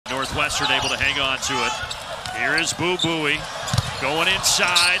Northwestern able to hang on to it. Here is Buie going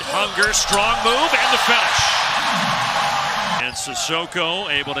inside. Hunger, strong move, and the finish. And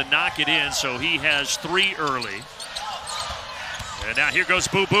Sissoko able to knock it in, so he has 3 early. And now here goes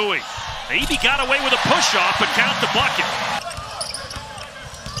Buie. Maybe got away with a push-off, but count the bucket.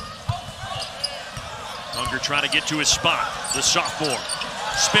 Hunger trying to get to his spot. The sophomore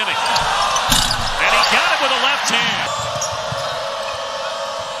spinning. And he got it with a left hand.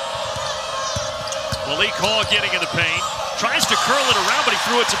 Malik Hall getting in the paint. Tries to curl it around, but he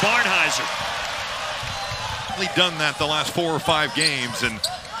threw it to Barnhizer. Done that the last 4 or 5 games, and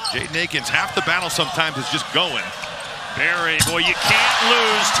Jaden Akins, half the battle sometimes is just going. Berry, boy, you can't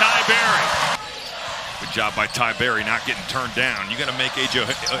lose Ty Berry. Good job by Ty Berry not getting turned down. You got to make AJ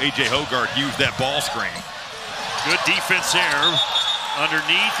Hoggard use that ball screen. Good defense there.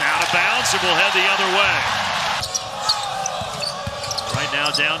 Underneath, out of bounds, and we'll head the other way. Right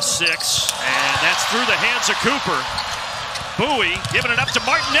now down 6, and that's through the hands of Cooper. Buie giving it up to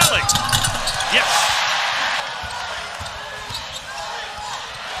Martinelli. Yes.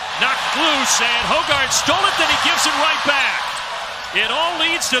 Knocked loose, and Hoggard stole it, then he gives it right back. It all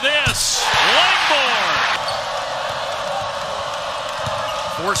leads to this. Langborg.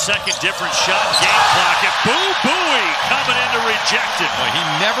 4-second difference shot, game clock. And Buie coming in to reject it. Well, he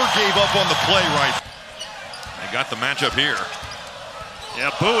never gave up on the play right. They got the matchup here.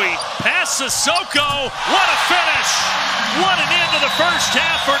 Yeah, Buie past Sissoko. What a finish. What an end to the first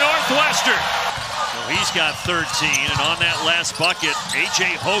half for Northwestern. So he's got 13, and on that last bucket,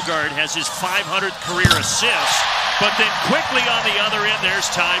 AJ Hoggard has his 500th career assist. But then quickly on the other end, there's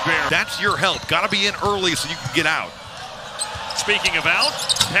Ty Berry. That's your help. Got to be in early so you can get out. Speaking of out,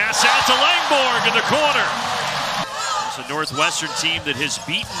 pass out to Langborg in the corner. It's a Northwestern team that has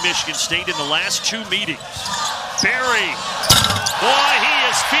beaten Michigan State in the last 2 meetings. Berry, boy, he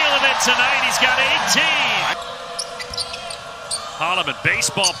is feeling it tonight. He's got 18. Holloman,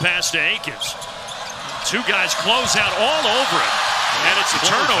 baseball pass to Akins. 2 guys close out all over it, and it's a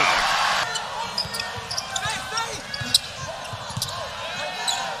turnover.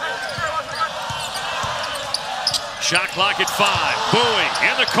 Shot clock at 5. Buie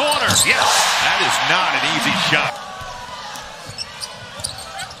in the corner. Yes. That is not an easy shot.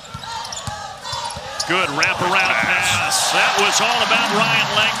 Good wraparound pass. That was all about Ryan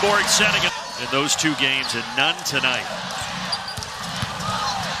Langborg setting it in those 2 games, and none tonight.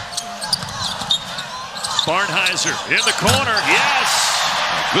 Barnhizer in the corner. Yes.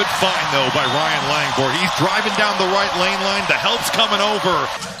 Good find, though, by Ryan Langborg. He's driving down the right lane line. The help's coming over.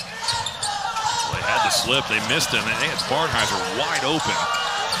 They had to slip. They missed him, and they had Barnhizer wide open.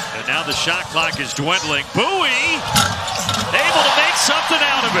 And now the shot clock is dwindling. Buie able to make something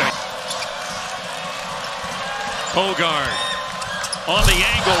out of it. Hoggard on the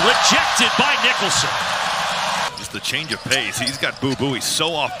angle, rejected by Nicholson. Just the change of pace. He's got Buie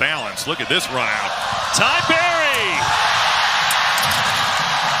so off balance. Look at this run out. Ty Berry.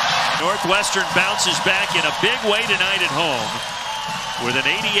 Northwestern bounces back in a big way tonight at home with an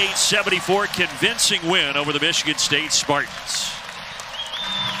 88-74 convincing win over the Michigan State Spartans.